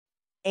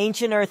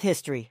Ancient Earth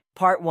History,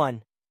 Part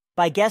 1.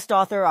 By guest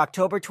author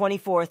October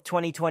 24,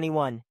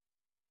 2021.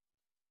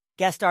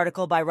 Guest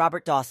article by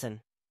Robert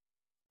Dawson.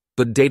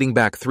 But dating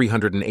back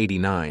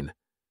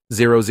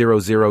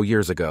 389,000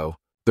 years ago,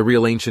 the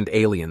real ancient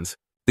aliens,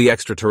 the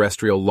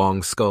extraterrestrial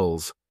long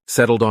skulls,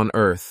 settled on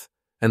Earth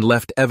and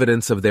left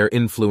evidence of their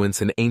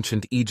influence in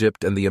ancient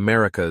Egypt and the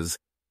Americas.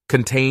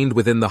 Contained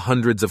within the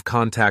hundreds of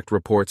contact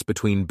reports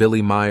between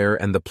Billy Meyer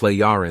and the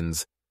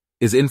Plejarans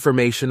is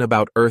information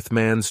about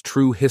Earthman's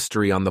true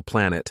history on the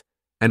planet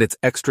and its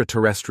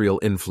extraterrestrial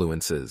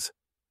influences.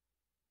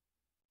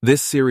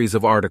 This series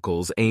of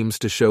articles aims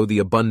to show the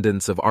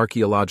abundance of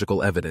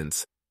archaeological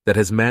evidence that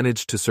has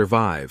managed to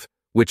survive,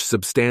 which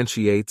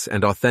substantiates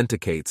and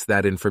authenticates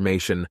that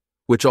information,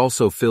 which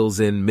also fills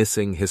in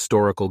missing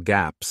historical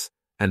gaps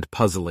and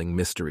puzzling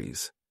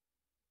mysteries.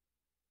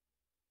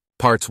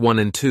 Parts 1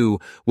 and 2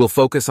 will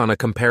focus on a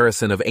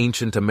comparison of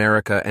ancient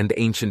America and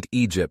ancient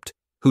Egypt,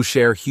 who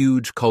share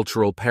huge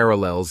cultural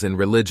parallels in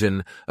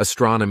religion,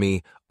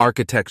 astronomy,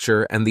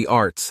 architecture, and the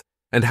arts,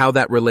 and how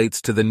that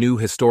relates to the new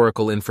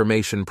historical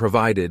information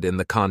provided in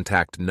the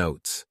contact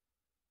notes.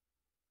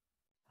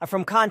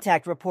 From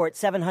Contact Report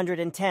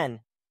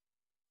 710.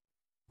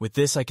 With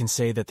this, I can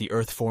say that the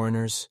Earth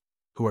foreigners,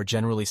 who are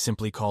generally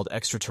simply called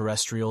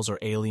extraterrestrials or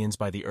aliens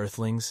by the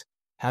Earthlings,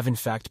 have in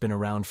fact been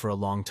around for a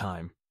long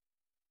time.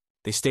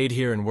 They stayed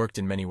here and worked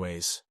in many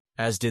ways,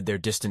 as did their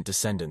distant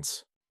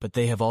descendants, but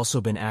they have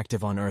also been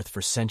active on Earth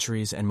for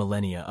centuries and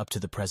millennia up to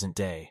the present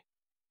day,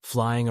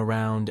 flying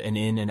around and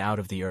in and out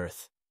of the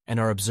Earth, and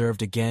are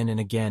observed again and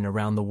again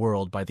around the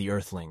world by the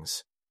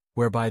Earthlings,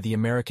 whereby the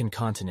American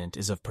continent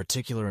is of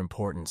particular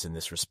importance in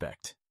this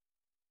respect.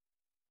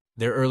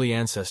 Their early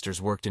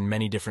ancestors worked in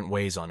many different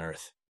ways on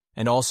Earth,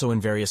 and also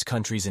in various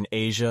countries in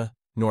Asia,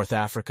 North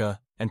Africa,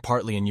 and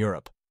partly in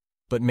Europe,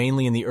 but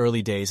mainly in the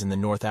early days in the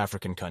North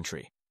African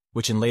country,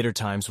 which in later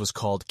times was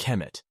called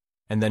Kemet,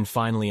 and then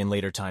finally in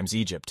later times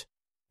Egypt,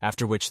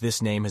 after which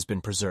this name has been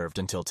preserved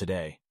until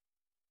today.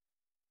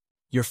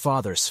 Your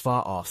father,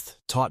 Sfaoth,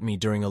 taught me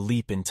during a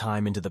leap in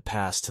time into the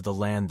past to the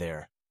land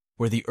there,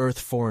 where the Earth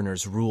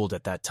foreigners ruled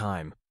at that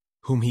time,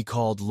 whom he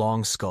called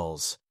long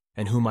skulls,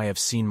 and whom I have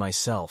seen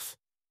myself,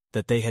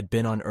 that they had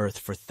been on Earth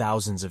for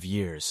thousands of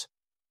years.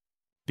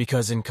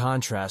 Because in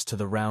contrast to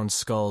the round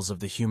skulls of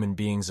the human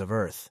beings of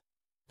Earth,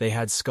 they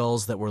had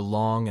skulls that were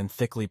long and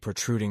thickly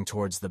protruding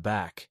towards the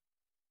back.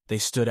 They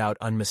stood out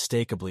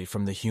unmistakably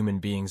from the human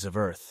beings of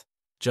Earth,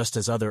 just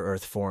as other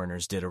Earth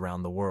foreigners did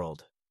around the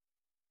world.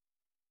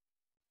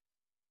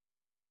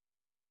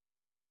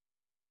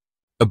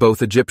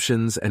 Both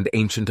Egyptians and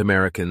ancient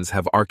Americans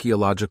have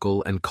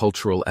archaeological and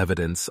cultural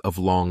evidence of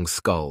long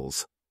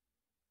skulls.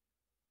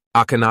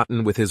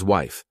 Akhenaten with his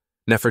wife,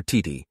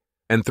 Nefertiti,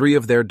 and 3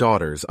 of their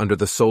daughters under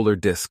the solar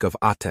disk of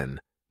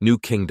Aten, New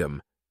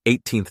Kingdom,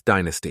 18th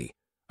dynasty,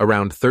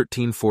 around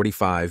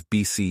 1345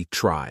 BC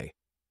Tri.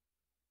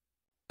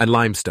 And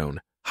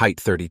limestone, height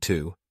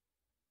 32.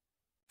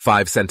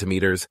 5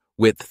 centimeters,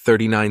 width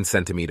 39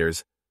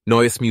 centimeters,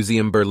 Neues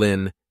Museum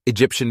Berlin,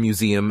 Egyptian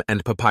Museum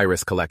and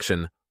Papyrus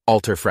Collection,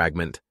 altar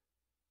fragment.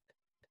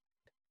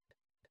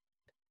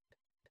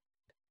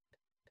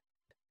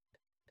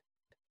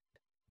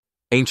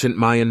 Ancient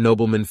Mayan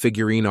nobleman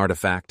figurine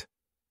artifact.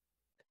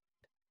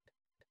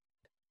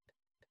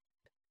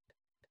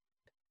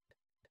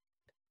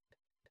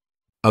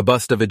 A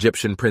bust of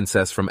Egyptian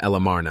princess from El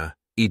Amarna,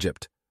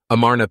 Egypt,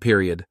 Amarna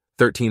period,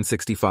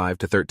 1365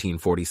 to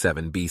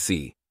 1347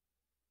 BC.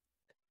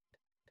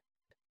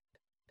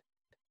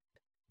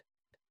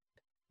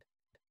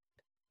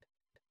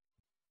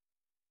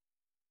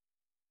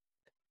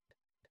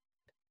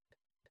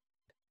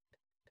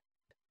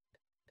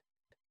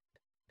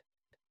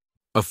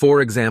 Of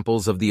 4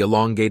 examples of the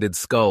elongated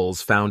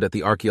skulls found at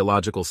the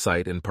archaeological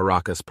site in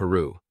Paracas,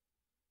 Peru.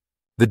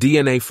 The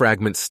DNA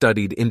fragments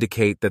studied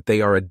indicate that they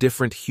are a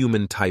different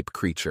human-type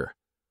creature,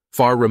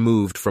 far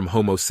removed from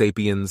Homo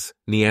sapiens,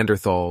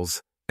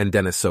 Neanderthals, and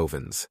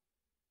Denisovans.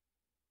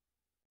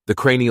 The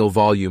cranial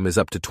volume is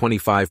up to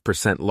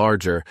 25%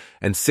 larger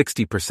and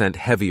 60%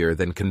 heavier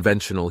than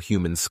conventional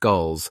human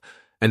skulls,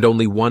 and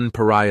only 1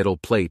 parietal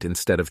plate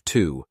instead of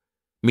 2,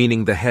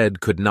 meaning the head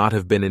could not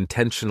have been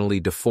intentionally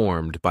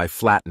deformed by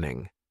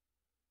flattening.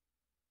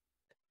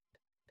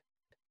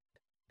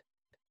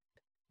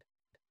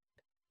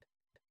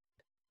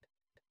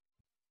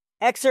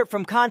 Excerpt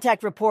from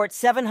Contact Report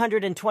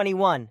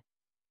 721.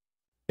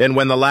 And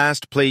when the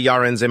last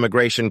Plejarans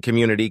immigration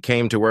community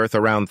came to Earth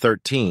around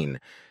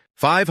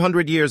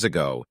 500 years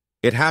ago,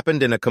 it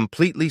happened in a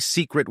completely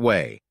secret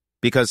way,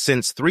 because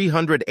since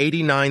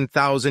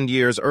 389,000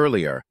 years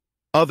earlier,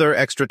 other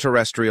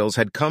extraterrestrials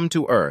had come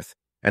to Earth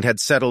and had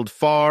settled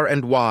far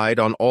and wide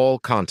on all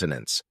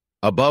continents,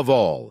 above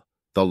all,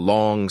 the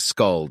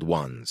long-skulled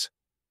ones.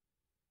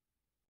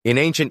 In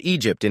ancient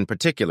Egypt in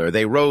particular,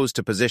 they rose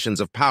to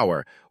positions of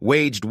power,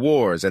 waged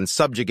wars, and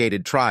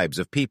subjugated tribes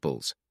of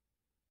peoples.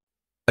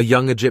 A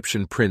young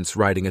Egyptian prince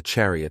riding a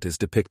chariot is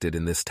depicted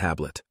in this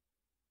tablet.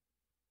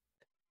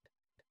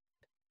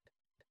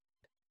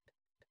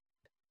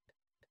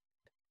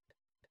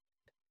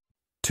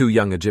 two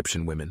young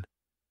Egyptian women.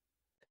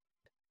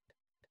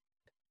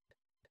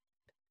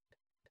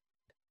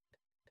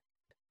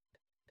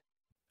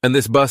 And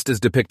this bust is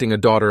depicting a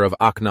daughter of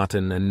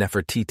Akhenaten and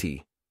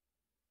Nefertiti.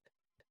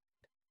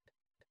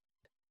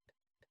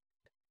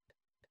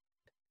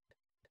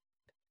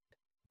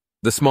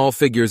 The small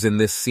figures in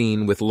this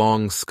scene with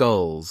long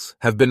skulls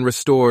have been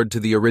restored to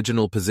the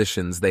original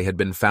positions they had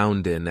been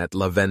found in at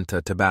La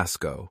Venta,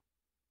 Tabasco.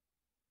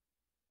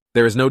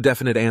 There is no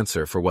definite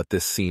answer for what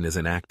this scene is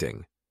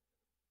enacting.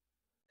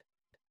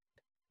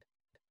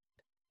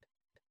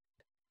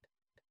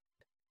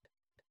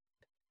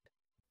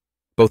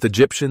 Both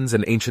Egyptians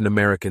and ancient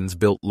Americans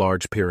built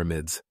large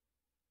pyramids.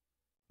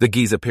 The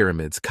Giza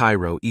Pyramids,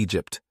 Cairo,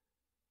 Egypt.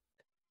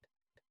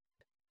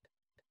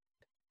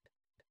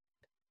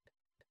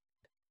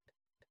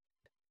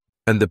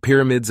 And the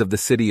pyramids of the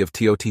city of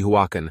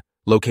Teotihuacan,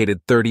 located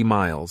 30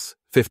 miles,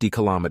 50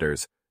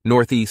 kilometers,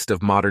 northeast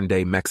of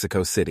modern-day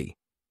Mexico City.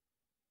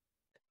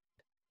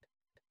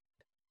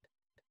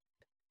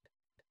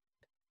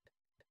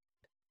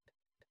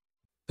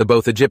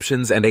 Both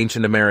Egyptians and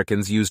ancient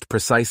Americans used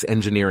precise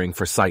engineering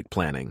for site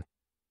planning.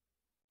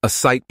 A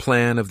site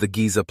plan of the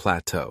Giza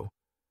Plateau.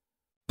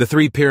 The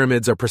three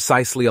pyramids are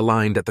precisely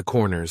aligned at the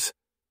corners.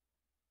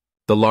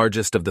 The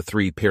largest of the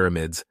three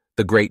pyramids,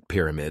 the Great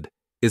Pyramid,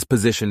 is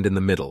positioned in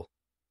the middle.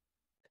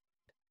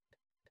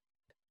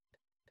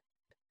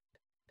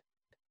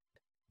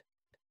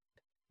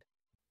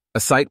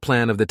 A site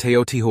plan of the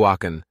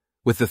Teotihuacan,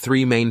 with the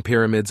three main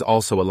pyramids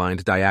also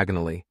aligned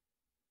diagonally.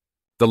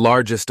 The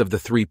largest of the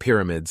three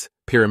pyramids,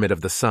 Pyramid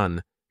of the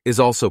Sun, is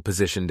also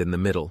positioned in the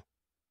middle.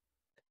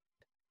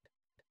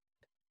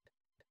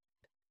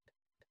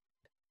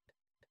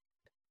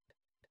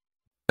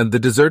 And the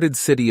deserted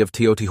city of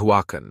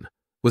Teotihuacan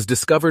was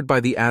discovered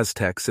by the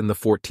Aztecs in the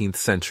 14th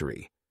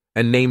century,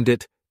 and named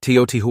it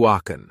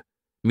Teotihuacan,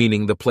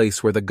 meaning the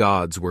place where the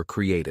gods were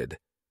created,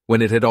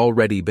 when it had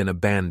already been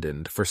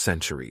abandoned for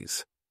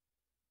centuries.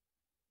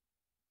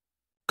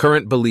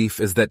 Current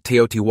belief is that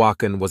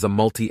Teotihuacan was a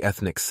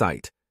multi-ethnic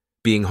site,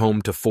 being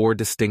home to 4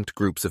 distinct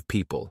groups of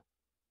people.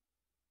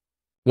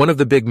 One of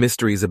the big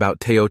mysteries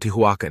about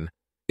Teotihuacan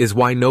is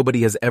why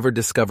nobody has ever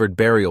discovered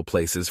burial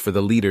places for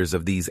the leaders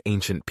of these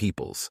ancient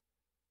peoples.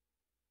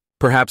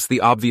 Perhaps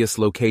the obvious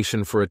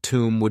location for a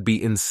tomb would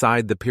be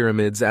inside the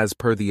pyramids as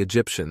per the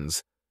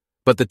Egyptians,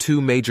 but the 2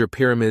 major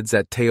pyramids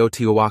at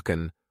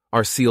Teotihuacan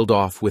are sealed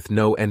off with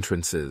no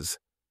entrances.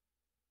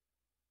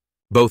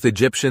 Both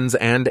Egyptians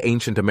and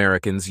ancient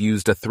Americans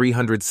used a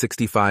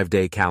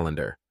 365-day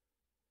calendar.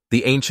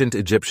 The ancient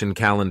Egyptian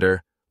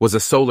calendar was a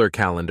solar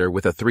calendar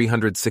with a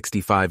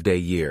 365-day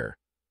year.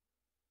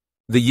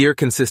 The year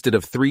consisted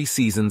of 3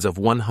 seasons of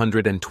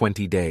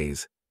 120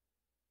 days.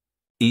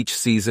 Each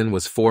season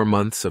was 4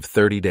 months of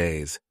 30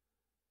 days.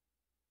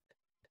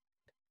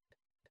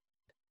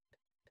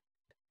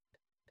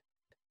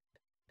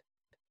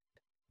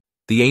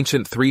 The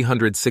ancient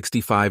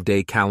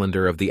 365-day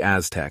calendar of the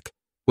Aztec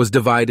was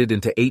divided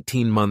into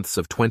 18 months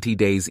of 20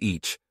 days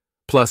each,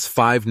 plus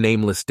 5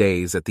 nameless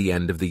days at the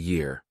end of the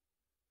year.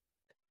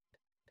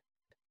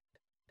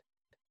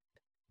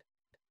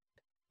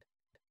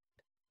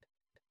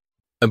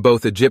 And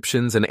both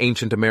Egyptians and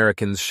ancient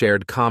Americans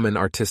shared common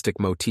artistic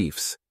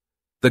motifs.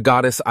 The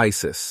goddess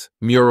Isis,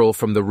 mural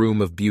from the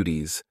Room of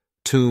Beauties,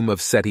 tomb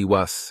of Seti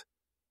Was.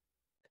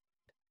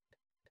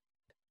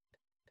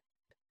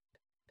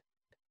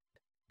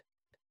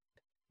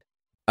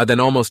 A then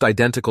almost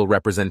identical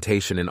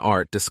representation in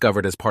art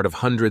discovered as part of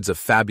hundreds of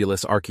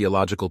fabulous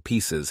archaeological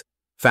pieces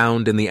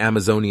found in the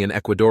Amazonian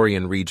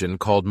Ecuadorian region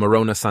called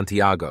Morona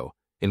Santiago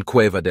in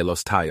Cueva de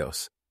los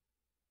Tallos.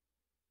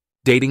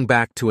 Dating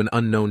back to an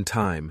unknown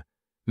time,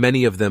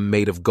 many of them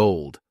made of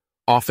gold,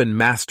 often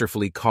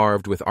masterfully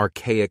carved with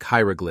archaic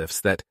hieroglyphs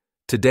that,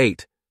 to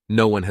date,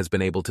 no one has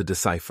been able to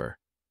decipher.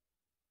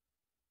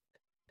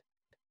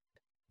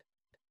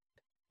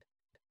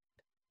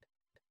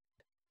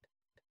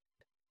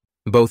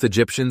 Both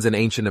Egyptians and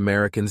ancient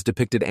Americans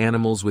depicted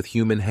animals with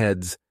human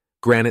heads,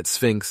 granite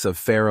sphinx of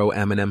Pharaoh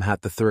Amenemhat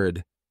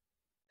III.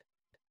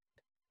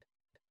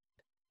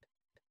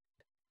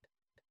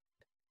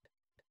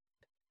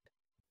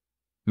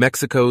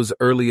 Mexico's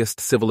earliest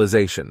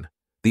civilization,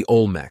 the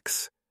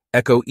Olmecs,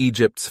 echo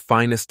Egypt's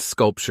finest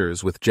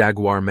sculptures with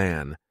jaguar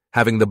man,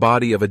 having the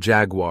body of a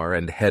jaguar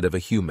and head of a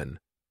human.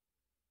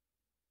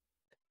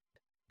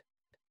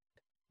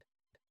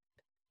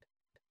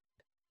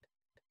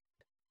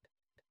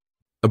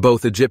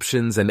 Both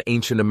Egyptians and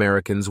ancient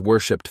Americans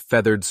worshipped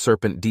feathered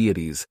serpent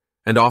deities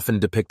and often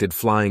depicted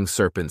flying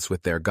serpents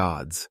with their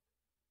gods.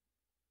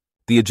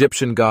 The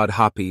Egyptian god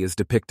Hapi is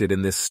depicted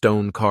in this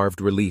stone-carved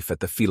relief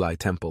at the Philae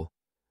Temple.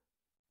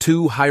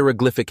 2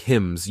 hieroglyphic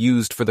hymns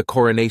used for the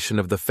coronation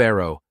of the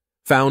pharaoh,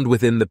 found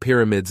within the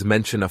pyramids,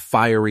 mention a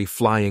fiery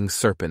flying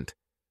serpent.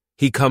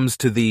 He comes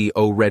to thee,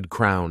 O red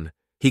crown.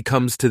 He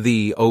comes to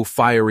thee, O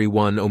fiery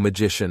one, O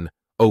magician,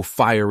 O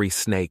fiery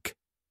snake.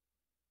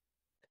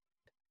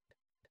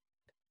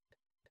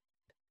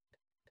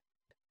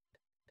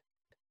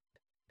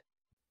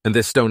 And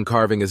this stone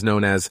carving is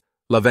known as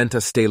La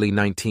Venta Stele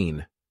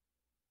 19.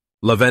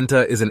 La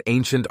Venta is an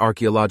ancient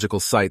archaeological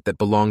site that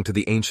belonged to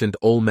the ancient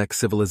Olmec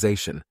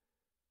civilization.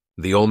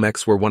 The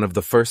Olmecs were one of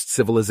the first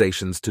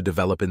civilizations to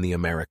develop in the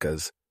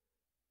Americas.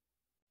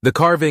 The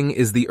carving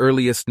is the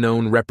earliest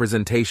known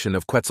representation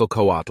of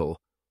Quetzalcoatl,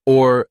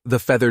 or the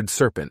feathered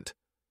serpent,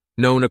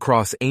 known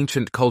across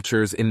ancient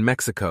cultures in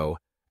Mexico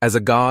as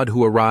a god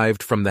who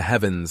arrived from the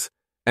heavens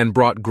and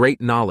brought great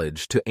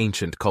knowledge to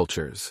ancient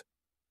cultures.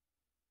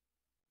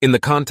 In the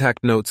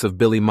contact notes of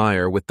Billy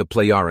Meyer with the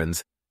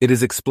Plejarans, it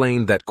is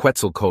explained that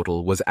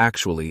Quetzalcoatl was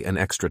actually an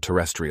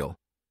extraterrestrial.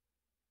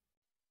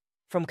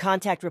 From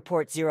Contact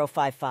Report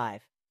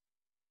 055.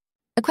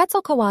 The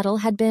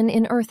Quetzalcoatl had been,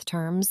 in Earth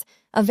terms,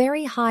 a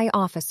very high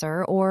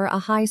officer or a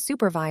high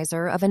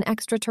supervisor of an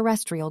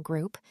extraterrestrial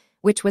group,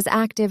 which was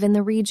active in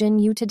the region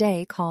you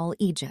today call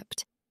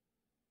Egypt.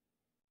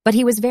 But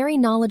he was very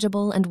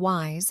knowledgeable and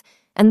wise,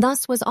 and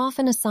thus was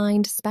often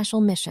assigned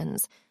special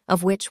missions,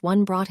 of which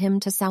one brought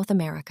him to South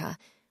America,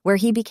 where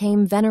he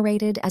became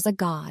venerated as a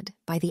god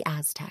by the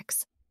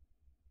Aztecs.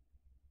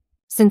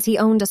 Since he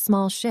owned a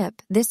small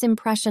ship, this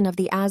impression of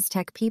the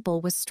Aztec people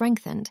was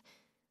strengthened,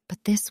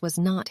 but this was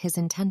not his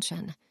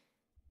intention.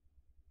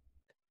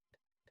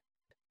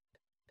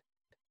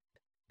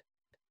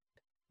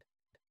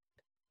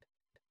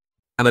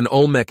 And an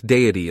Olmec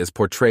deity is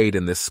portrayed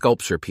in this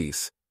sculpture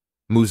piece,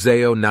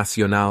 Museo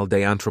Nacional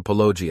de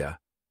Antropología.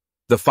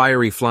 The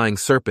fiery flying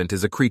serpent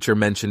is a creature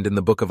mentioned in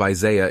the book of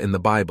Isaiah in the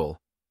Bible.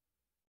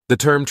 The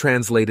term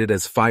translated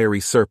as fiery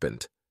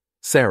serpent,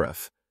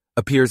 seraph,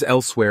 appears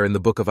elsewhere in the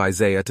book of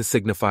Isaiah to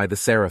signify the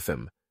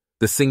seraphim,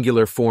 the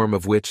singular form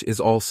of which is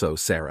also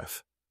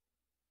seraph.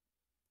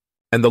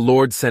 And the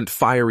Lord sent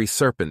fiery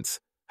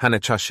serpents,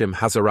 Hanachashim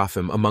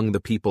Hazaraphim, among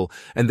the people,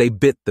 and they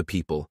bit the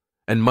people,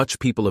 and much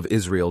people of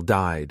Israel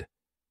died.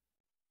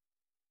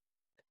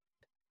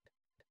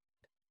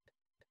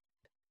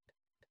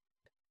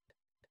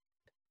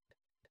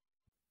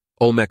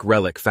 Olmec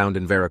relic found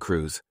in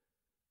Veracruz.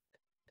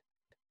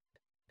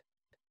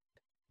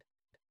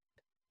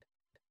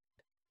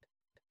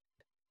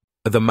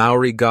 The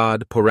Maori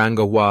god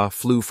Porangawa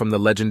flew from the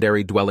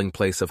legendary dwelling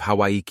place of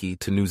Hawaiki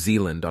to New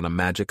Zealand on a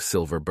magic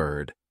silver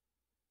bird.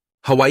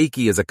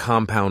 Hawaiki is a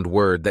compound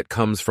word that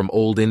comes from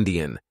Old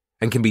Indian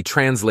and can be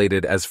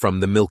translated as from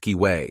the Milky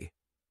Way.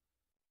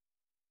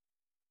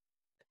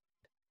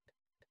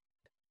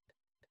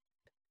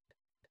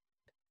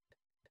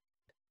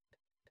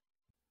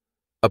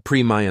 A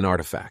pre-Mayan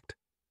artifact.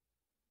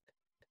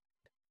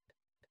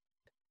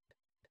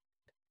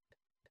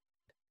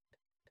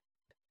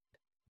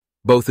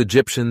 Both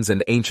Egyptians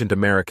and ancient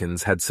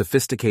Americans had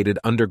sophisticated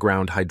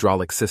underground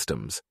hydraulic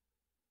systems.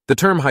 The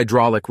term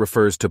hydraulic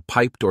refers to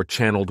piped or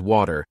channeled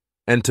water,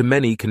 and to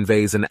many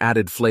conveys an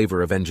added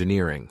flavor of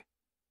engineering.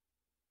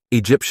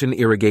 Egyptian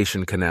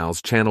irrigation canals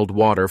channeled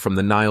water from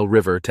the Nile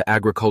River to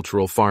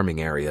agricultural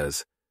farming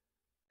areas.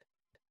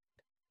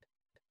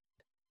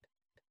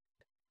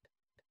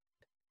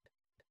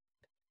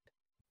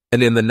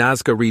 And in the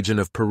Nazca region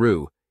of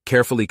Peru,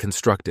 carefully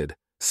constructed,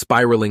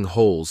 spiraling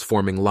holes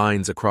forming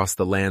lines across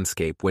the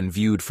landscape when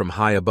viewed from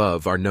high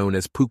above are known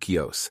as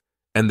puquios,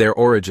 and their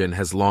origin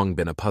has long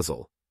been a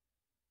puzzle.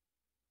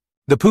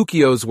 The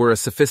puquios were a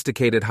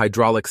sophisticated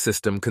hydraulic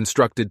system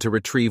constructed to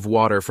retrieve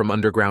water from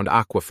underground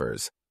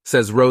aquifers,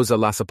 says Rosa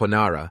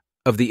Lasaponara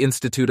of the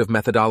Institute of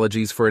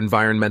Methodologies for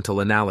Environmental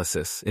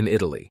Analysis in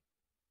Italy.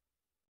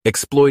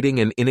 Exploiting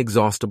an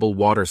inexhaustible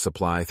water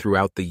supply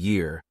throughout the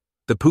year,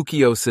 the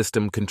puquio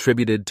system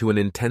contributed to an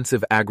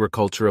intensive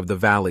agriculture of the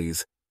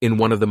valleys in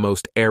one of the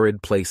most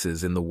arid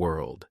places in the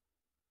world.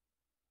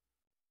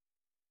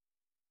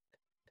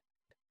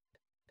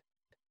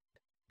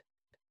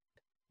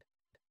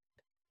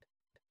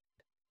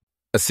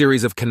 A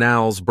series of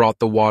canals brought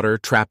the water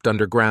trapped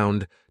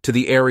underground to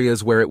the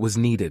areas where it was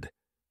needed.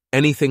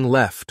 Anything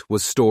left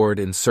was stored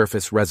in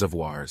surface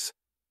reservoirs.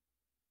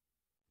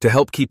 To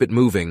help keep it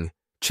moving,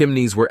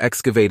 chimneys were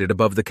excavated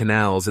above the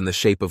canals in the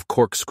shape of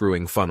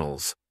corkscrewing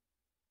funnels.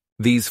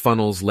 These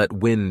funnels let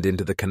wind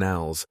into the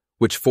canals,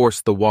 which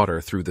forced the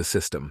water through the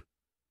system.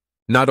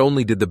 Not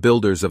only did the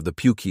builders of the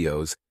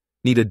puquios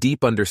need a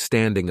deep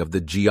understanding of the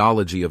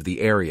geology of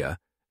the area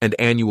and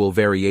annual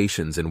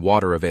variations in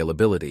water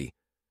availability,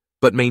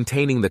 but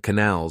maintaining the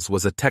canals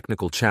was a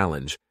technical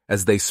challenge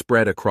as they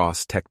spread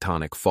across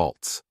tectonic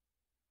faults.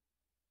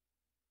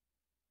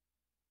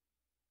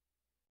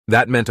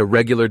 That meant a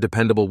regular,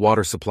 dependable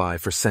water supply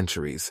for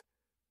centuries.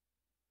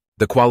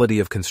 The quality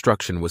of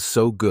construction was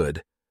so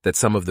good that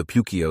some of the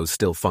puquios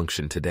still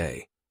function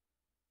today.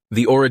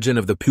 The origin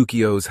of the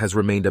puquios has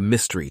remained a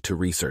mystery to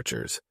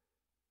researchers.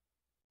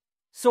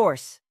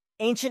 Source: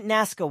 Ancient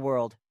Nazca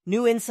World,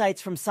 New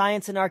Insights from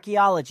Science and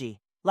Archaeology,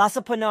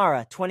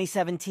 Lasaponara,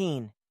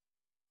 2017.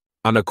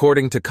 And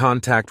according to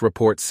Contact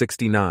Report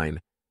 69,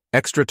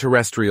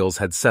 extraterrestrials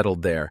had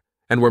settled there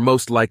and were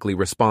most likely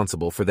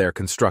responsible for their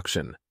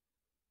construction.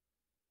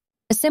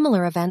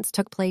 Similar events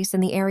took place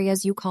in the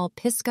areas you call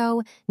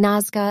Pisco,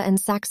 Nazca, and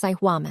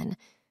Sacsayhuaman,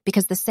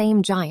 because the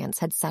same giants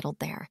had settled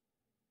there.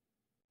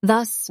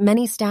 Thus,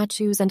 many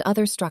statues and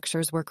other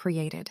structures were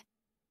created.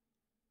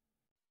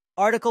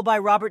 Article by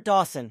Robert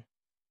Dawson.